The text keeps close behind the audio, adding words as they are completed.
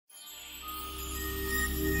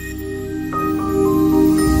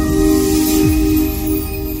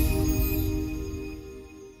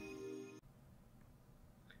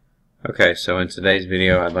Okay, so in today's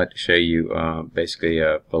video I'd like to show you basically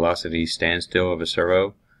a velocity standstill of a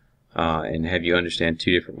servo and have you understand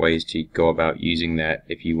two different ways to go about using that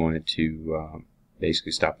if you wanted to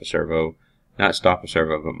basically stop a servo, not stop a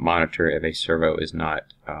servo, but monitor if a servo is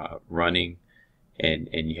not running and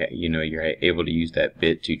you're able to use that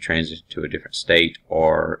bit to transition to a different state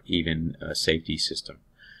or even a safety system.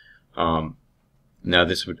 Now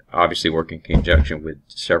this would obviously work in conjunction with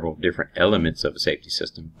several different elements of a safety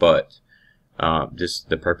system, but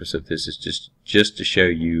the purpose of this is just to show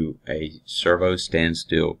you a servo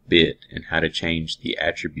standstill bit and how to change the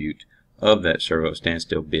attribute of that servo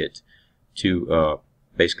standstill bit to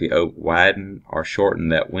basically widen or shorten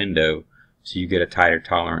that window so you get a tighter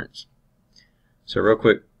tolerance. So real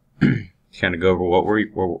quick, kind of go over what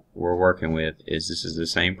we're working with. This is the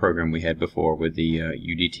same program we had before with the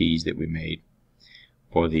UDTs that we made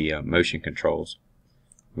for the motion controls.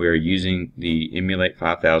 We are using the Emulate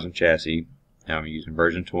 5000 chassis. Now I'm using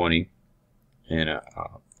version 20, and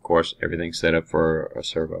of course everything's set up for a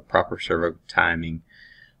proper servo timing.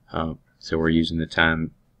 So we're using the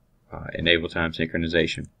time enable time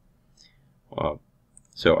synchronization.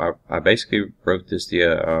 So I basically wrote this the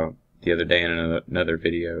other day in another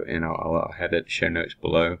video, and I'll have that show notes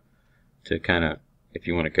below to kind of, if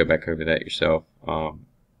you want to go back over that yourself.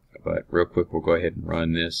 But real quick, we'll go ahead and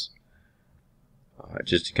run this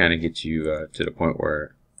just to kind of get you to the point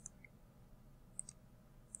where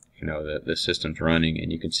the system's running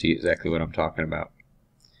and you can see exactly what I'm talking about.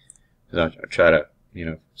 I'll try to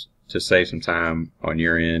to save some time on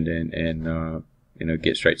your end and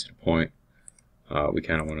get straight to the point. We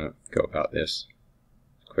kind of want to go about this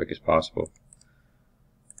as quick as possible.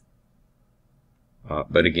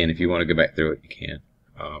 But again, if you want to go back through it, you can.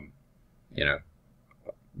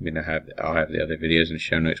 I'll have the other videos in the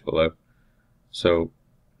show notes below. So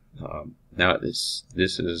now this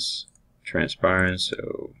is transpiring.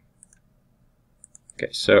 So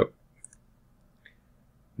okay, so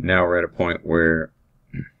now we're at a point where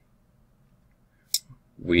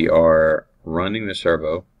we are running the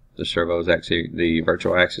servo. The servo is actually, the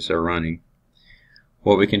virtual axis are running.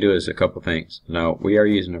 What we can do is a couple things. Now we are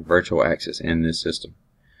using a virtual axis in this system.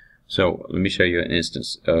 So let me show you an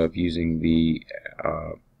instance of using the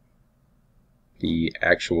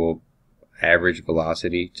actual average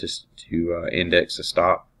velocity to index a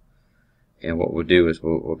stop. And what we'll do is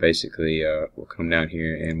we'll basically we'll come down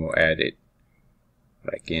here and we'll add it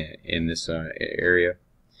like in this area,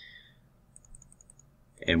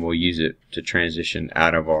 and we'll use it to transition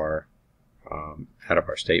out of our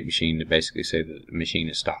state machine to basically say that the machine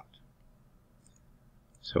is stopped.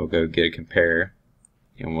 So we'll go get a compare,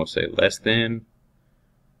 and we'll say less than,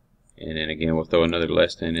 and then again we'll throw another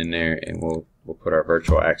less than in there, and we'll put our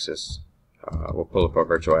virtual axis. We'll pull up our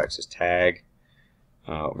virtual axis tag,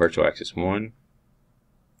 virtual axis 1,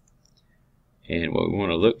 and what we want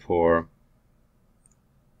to look for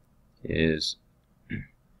is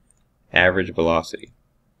average velocity.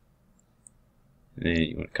 And then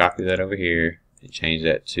you want to copy that over here and change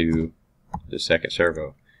that to the second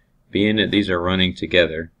servo. Being that these are running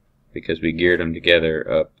together, because we geared them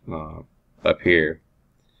together up here,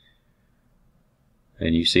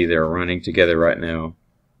 and you see they're running together right now.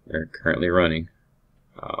 They're currently running.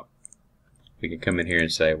 We can come in here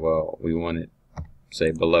and say, well, we want it, say,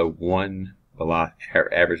 below 1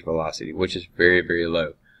 average velocity, which is very, very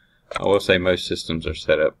low. I will say most systems are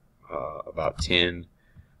set up about 10.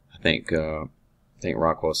 I think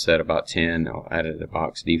Rockwell's set about 10. I'll add it to the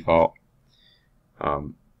box default.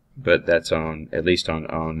 But that's on, at least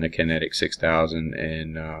on the Kinetic 6000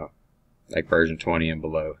 and like version 20 and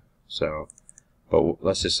below. So, but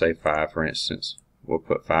let's just say 5 for instance. We'll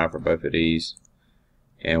put 5 for both of these,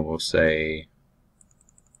 and we'll say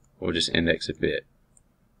we'll just index a bit.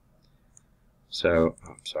 So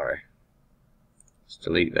I'm sorry. Let's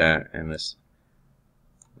delete that, and let's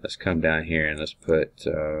come down here and let's put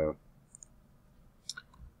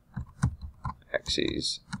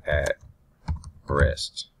axes at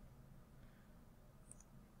rest.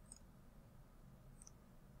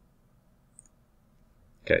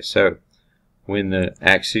 Okay, so when the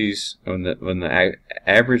axes, when the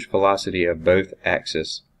average velocity of both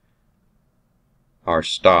axes are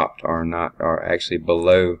stopped, are actually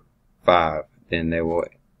below 5, then they will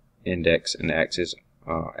index an axis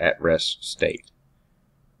at rest state.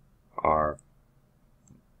 That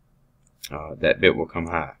bit will come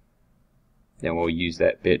high. Then we'll use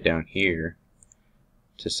that bit down here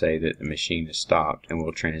to say that the machine is stopped, and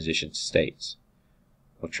we'll transition states.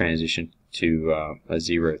 We'll transition to a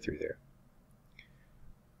 0 through there.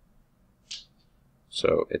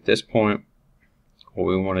 So at this point, what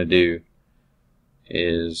we want to do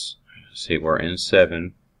is see, we're in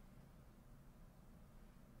 7.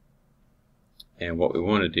 And what we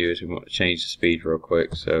want to do is we want to change the speed real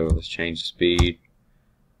quick. So let's change the speed.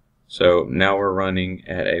 So now we're running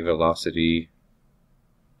at a velocity.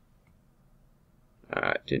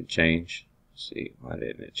 It didn't change. Let's see, why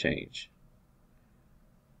didn't it change?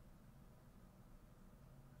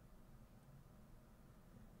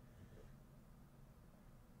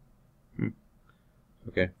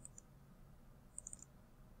 Okay.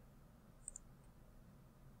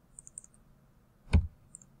 I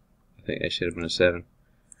think that should have been a 7.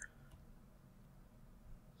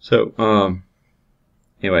 So,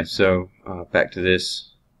 anyway, so back to this.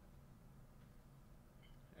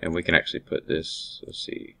 And we can actually put this, let's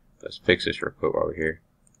see, let's fix this real quick while we're here.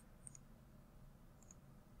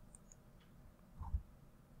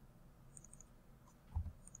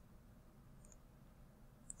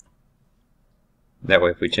 That way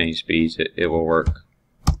if we change speeds, it will work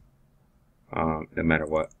no matter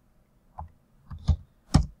what.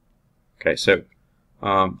 Okay, so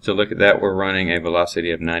to look at that, we're running a velocity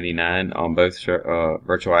of 99 on both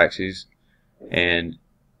virtual axes, and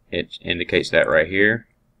it indicates that right here.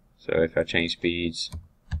 So if I change speeds,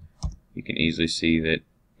 you can easily see that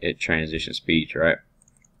it transitions speeds, right?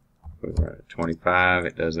 We're at 25,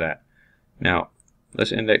 it does that. Now,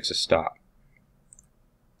 let's index a stop.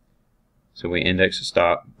 So we index a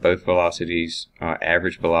stop, both velocities,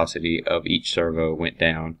 average velocity of each servo went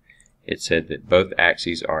down. It said that both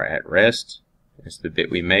axes are at rest. That's the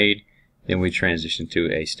bit we made. Then we transition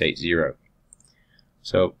to a state 0.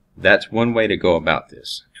 So that's one way to go about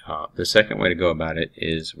this. The second way to go about it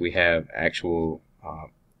is we have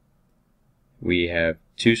we have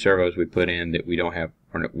 2 servos we put in that we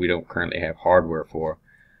don't currently have hardware for,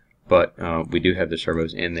 but we do have the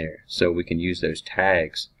servos in there. So we can use those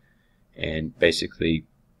tags and basically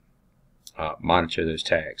monitor those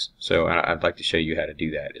tags. So I'd like to show you how to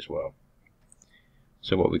do that as well.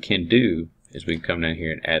 So what we can do is we can come down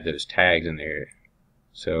here and add those tags in there.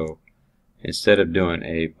 So instead of doing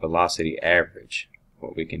a velocity average,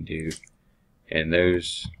 what we can do, and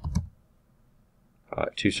those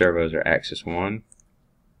 2 servos are axis 1,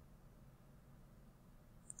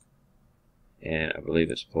 and I believe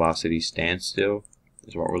it's VelocityStandStill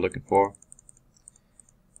is what we're looking for.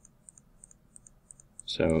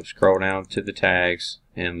 So scroll down to the tags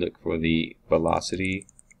and look for the velocity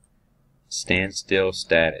standstill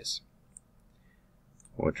status.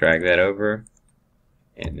 We'll drag that over,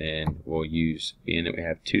 and then we'll use, being that we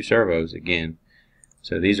have 2 servos again,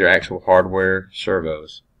 so these are actual hardware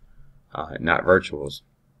servos, not virtuals.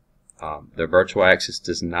 The virtual axis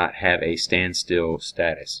does not have a standstill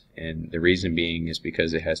status, and the reason being is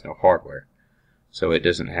because it has no hardware, so it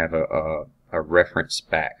doesn't have a reference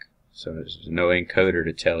back. So there's no encoder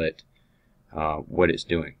to tell it what it's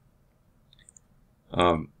doing.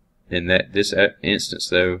 In this instance,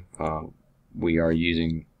 though, we are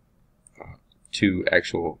using 2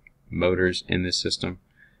 actual motors in this system.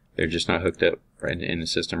 They're just not hooked up right in the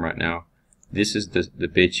system right now. This is the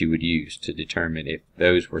bit you would use to determine if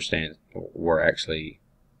those were actually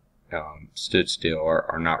stood still or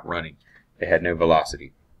are not running. They had no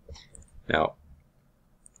velocity. Now,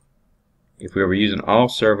 if we were using all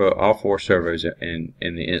 4 servos in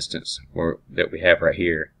the instance that we have right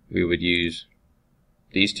here, we would use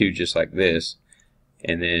these 2 just like this,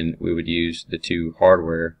 and then we would use the 2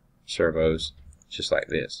 hardware servos just like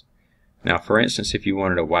this. Now, for instance, if you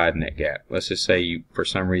wanted to widen that gap, let's just say for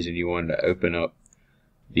some reason you wanted to open up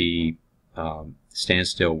the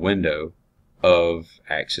standstill window of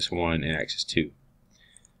axis 1 and axis 2.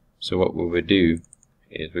 So what we would do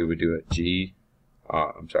is we would do an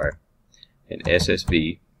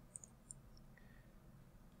SSV,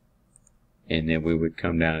 and then we would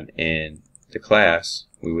come down and the class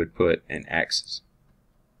we would put an axis.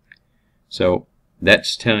 So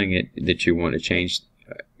that's telling it that you want to change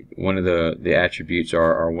one of the attributes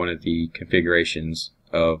or one of the configurations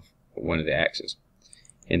of one of the axes.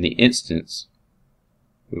 In the instance,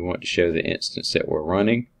 we want to show the instance that we're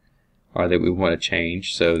running or that we want to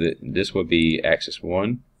change, so that this will be axis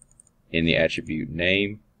 1 in the attribute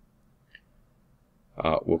name.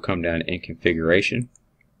 We'll come down in configuration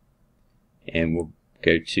and we'll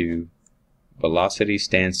go to velocity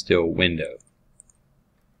standstill window.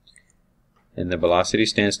 In the velocity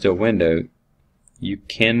standstill window, you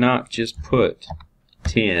cannot just put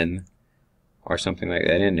 10 or something like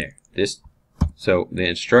that in there. So the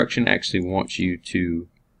instruction actually wants you to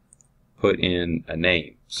put in a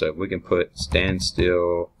name. So we can put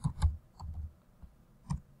standstill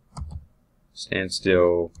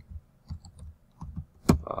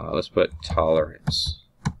let's put tolerance,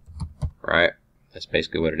 right? That's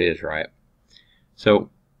basically what it is, right? So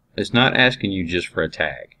it's not asking you just for a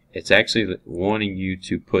tag. It's actually wanting you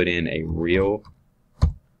to put in a real.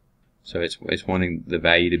 So it's wanting the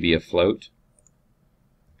value to be a float.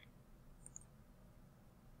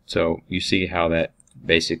 So you see how that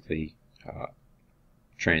basically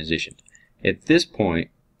transitioned. At this point,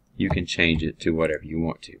 you can change it to whatever you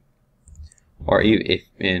want to. Or if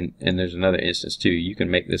and there's another instance too, you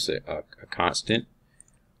can make this a constant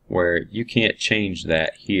where you can't change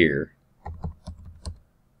that here.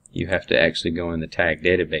 You have to actually go in the tag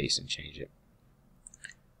database and change it.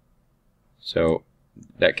 So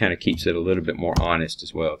that kind of keeps it a little bit more honest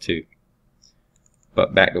as well too.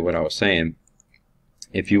 But back to what I was saying,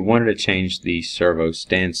 if you wanted to change the servo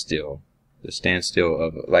standstill, the standstill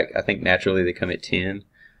of, like, I think naturally they come at 10.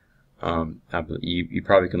 You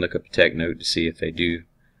probably can look up a tech note to see if they do.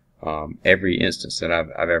 Every instance that I've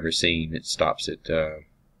ever seen, it stops at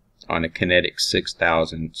on a Kinetic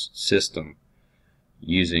 6000 system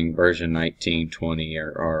using version 1920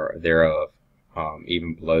 or thereof,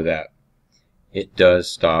 even below that, it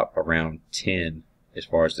does stop around 10 as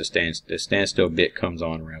far as the standstill bit comes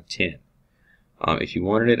on around 10. If you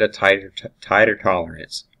wanted it a tighter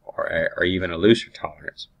tolerance or even a looser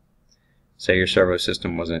tolerance, say your servo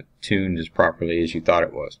system wasn't tuned as properly as you thought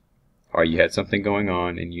it was, or you had something going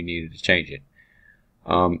on and you needed to change it.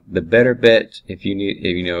 The better bet, if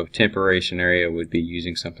you know, temporary scenario, would be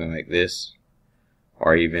using something like this,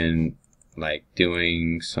 or even like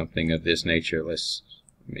doing something of this nature. Let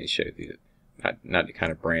me show you, not to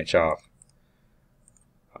kind of branch off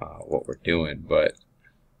what we're doing, but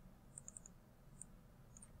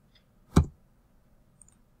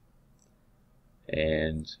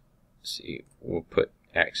and see, we'll put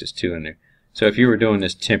axis 2 in there. So if you were doing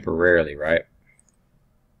this temporarily, right,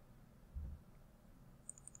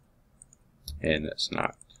 and that's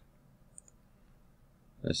not,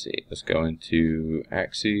 let's see, let's go into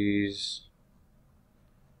axes,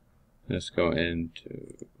 let's go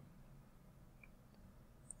into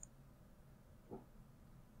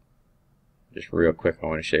just real quick, I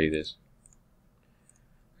want to show you this.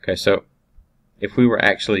 Okay, so if we were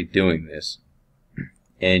actually doing this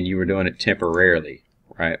and you were doing it temporarily,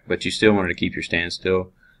 right, but you still wanted to keep your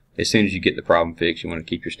standstill, as soon as you get the problem fixed, you want to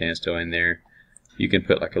keep your standstill in there, you can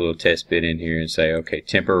put like a little test bit in here and say, okay,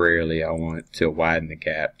 temporarily I want to widen the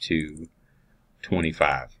gap to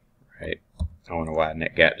 25, right? I want to widen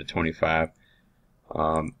that gap to 25.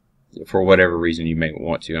 For whatever reason you may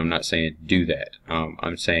want to. I'm not saying do that.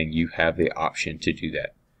 I'm saying you have the option to do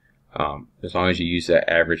that. As long as you use that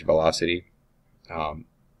average velocity.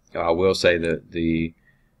 I will say that the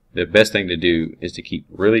best thing to do is to keep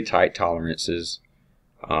really tight tolerances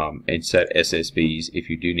and set SSVs if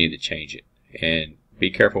you do need to change it. And be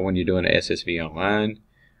careful when you're doing an SSV online.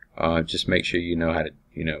 Just make sure you know how to,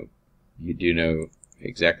 you do know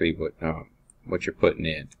exactly what you're putting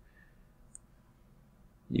in.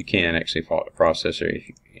 You can actually fault the processor if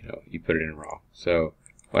you put it in wrong. So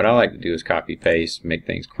what I like to do is copy paste, make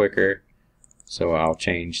things quicker. So I'll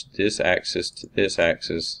change this axis to this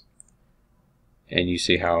axis, and you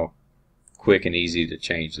see how quick and easy to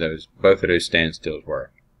change both of those standstills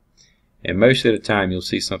were. And most of the time you'll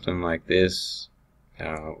see something like this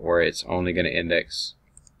where it's only going to index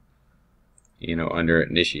under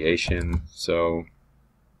initiation. So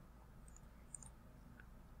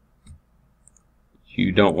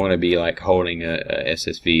you don't want to be like holding a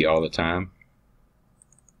SSV all the time.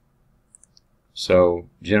 So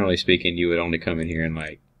generally speaking, you would only come in here and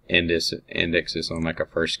like index this on like a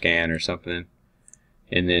first scan or something,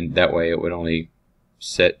 and then that way it would only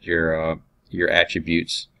set your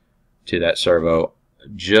attributes to that servo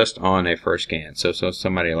just on a first scan. So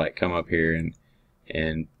somebody like come up here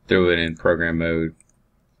and threw it in program mode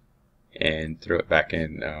and threw it back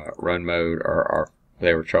in run mode, or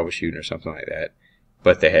they were troubleshooting or something like that,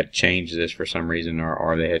 but they had changed this for some reason,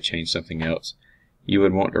 or they had changed something else, you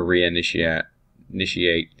would want to reinitiate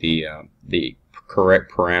the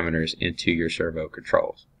correct parameters into your servo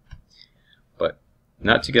controls. But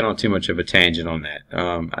not to get on too much of a tangent on that,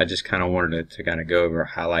 I just kind of wanted to kind of go over,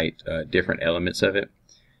 highlight different elements of it.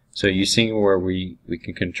 So you see where we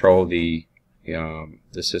can control the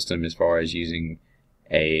system as far as using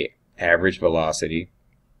a average velocity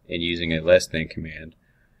and using a less than command,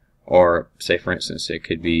 or say for instance it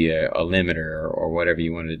could be a limiter or whatever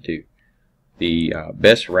you wanted to do. The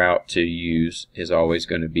best route to use is always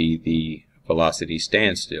going to be the velocity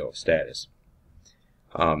standstill status.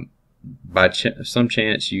 By some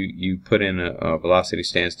chance you put in a velocity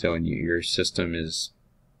standstill and your system is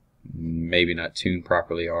maybe not tuned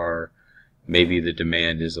properly, or maybe the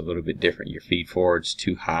demand is a little bit different, your feed forward's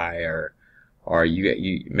too high, or or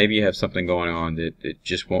maybe you have something going on that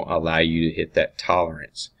just won't allow you to hit that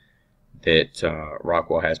tolerance that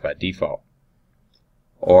Rockwell has by default.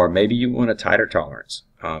 Or maybe you want a tighter tolerance.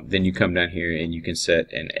 Then you come down here and you can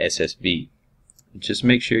set an SSB. Just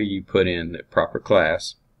make sure you put in the proper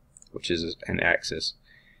class, which is an axis.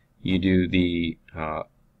 You do the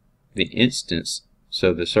instance,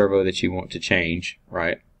 so the servo that you want to change,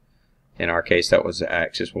 right? In our case, that was the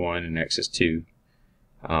axis 1 and axis 2.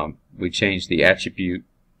 We changed the attribute,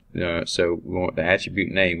 so we want the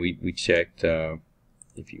attribute name. We checked,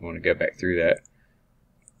 if you want to go back through that,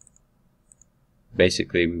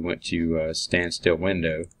 basically we went to standstill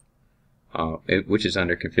window, which is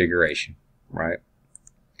under configuration, right?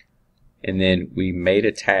 And then we made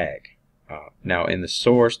a tag. Now in the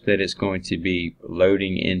source that is going to be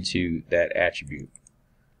loading into that attribute,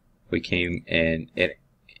 we came and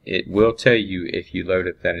it will tell you if you load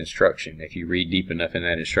up that instruction, if you read deep enough in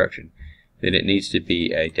that instruction, that it needs to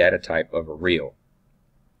be a data type of a real.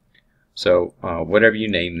 So whatever you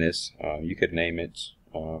name this, you could name it,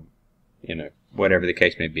 you know, whatever the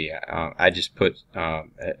case may be. I just put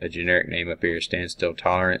a generic name up here, standstill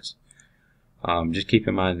tolerance. Just keep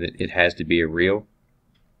in mind that it has to be a real,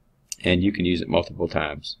 and you can use it multiple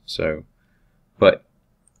times. So, but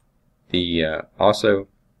the also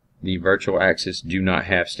the virtual axis do not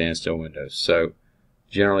have standstill windows. So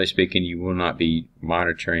generally speaking, you will not be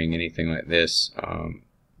monitoring anything like this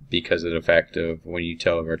because of the fact of when you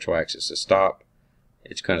tell a virtual axis to stop,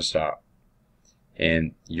 it's going to stop.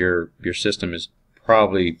 And your system is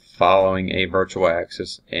probably following a virtual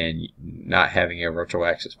axis and not having a virtual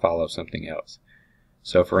axis follow something else.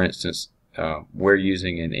 So for instance, we're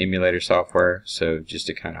using an emulator software, so just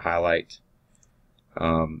to kind of highlight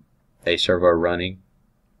a servo running,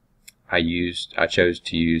 I chose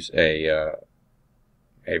to use a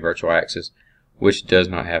virtual axis, which does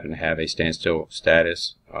not happen to have a standstill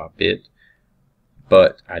status bit,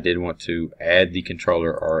 but I did want to add the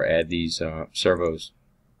controller or add these servos,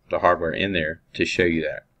 the hardware in there to show you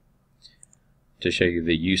that, to show you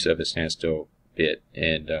the use of a standstill bit,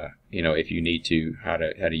 and you know, if you need to, how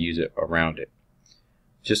to use it around it,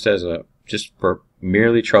 just for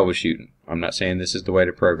merely troubleshooting. I'm not saying this is the way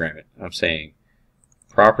to program it. I'm saying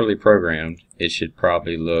properly programmed, it should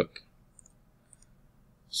probably look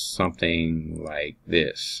something like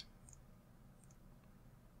this.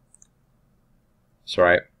 So,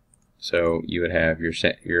 right, so you would have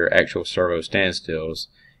your actual servo standstills,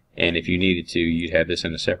 and if you needed to, you'd have this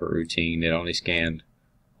in a separate routine that only scanned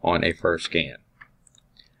on a first scan.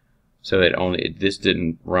 So that this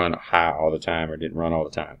didn't run high all the time, or didn't run all the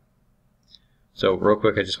time. So real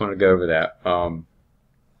quick, I just want to go over that.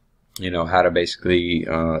 You know, how to basically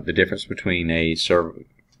the difference between a servo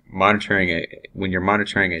when you're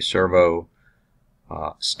monitoring a servo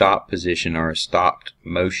stop position or a stopped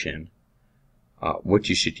motion, what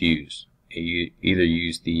you should use. You either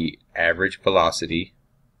use the average velocity,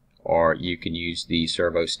 or you can use the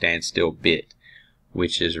servo standstill bit,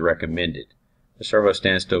 which is recommended. The servo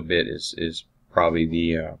standstill bit is probably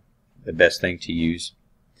the best thing to use,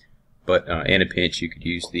 but in a pinch you could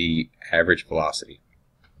use the average velocity.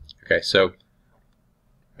 Okay, so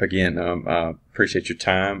again, appreciate your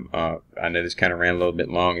time. I know this kind of ran a little bit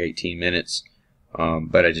long, 18 minutes,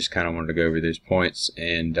 but I just kind of wanted to go over those points.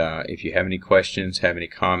 And if you have any questions, have any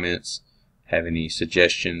comments, have any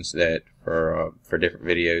suggestions that for different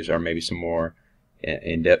videos, or maybe some more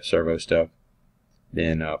in-depth servo stuff,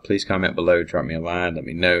 then please comment below, drop me a line, let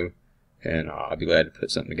me know, and I'll be glad to put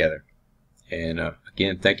something together. And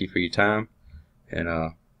again, thank you for your time, and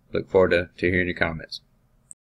look forward to hearing your comments.